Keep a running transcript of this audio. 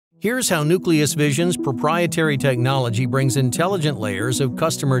Here's how Nucleus Vision's proprietary technology brings intelligent layers of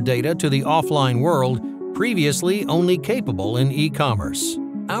customer data to the offline world, previously only capable in e-commerce.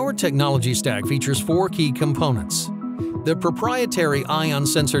 Our technology stack features 4 key components. The proprietary ion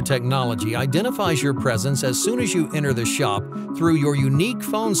sensor technology identifies your presence as soon as you enter the shop through your unique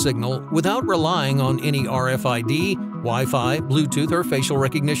phone signal without relying on any RFID, Wi-Fi, Bluetooth, or facial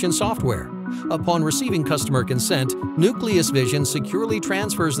recognition software. Upon receiving customer consent, Nucleus Vision securely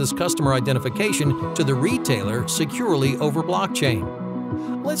transfers this customer identification to the retailer securely over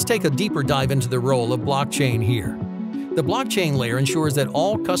blockchain. Let's take a deeper dive into the role of blockchain here. The blockchain layer ensures that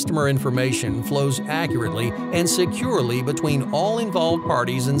all customer information flows accurately and securely between all involved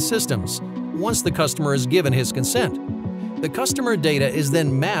parties and systems, once the customer is given his consent. The customer data is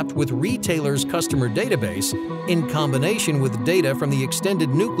then mapped with retailer's customer database in combination with data from the extended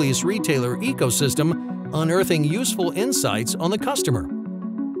Nucleus retailer ecosystem, unearthing useful insights on the customer.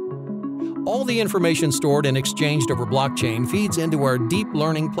 All the information stored and exchanged over blockchain feeds into our deep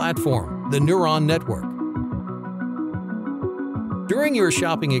learning platform, the neuron network. During your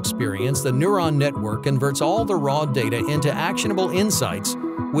shopping experience, the neuron network converts all the raw data into actionable insights,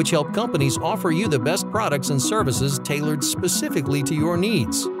 which help companies offer you the best products and services tailored specifically to your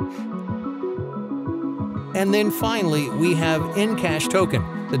needs. And then finally, we have Encash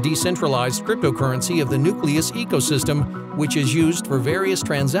token, the decentralized cryptocurrency of the Nucleus ecosystem, which is used for various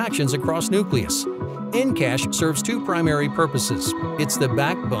transactions across Nucleus. Encash serves 2 primary purposes. It's the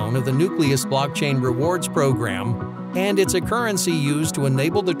backbone of the Nucleus blockchain rewards program, and it's a currency used to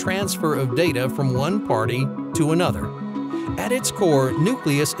enable the transfer of data from one party to another. At its core,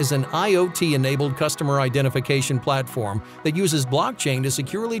 Nucleus is an IoT-enabled customer identification platform that uses blockchain to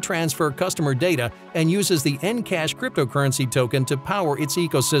securely transfer customer data and uses the Encash cryptocurrency token to power its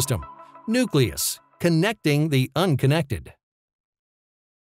ecosystem. Nucleus, connecting the unconnected.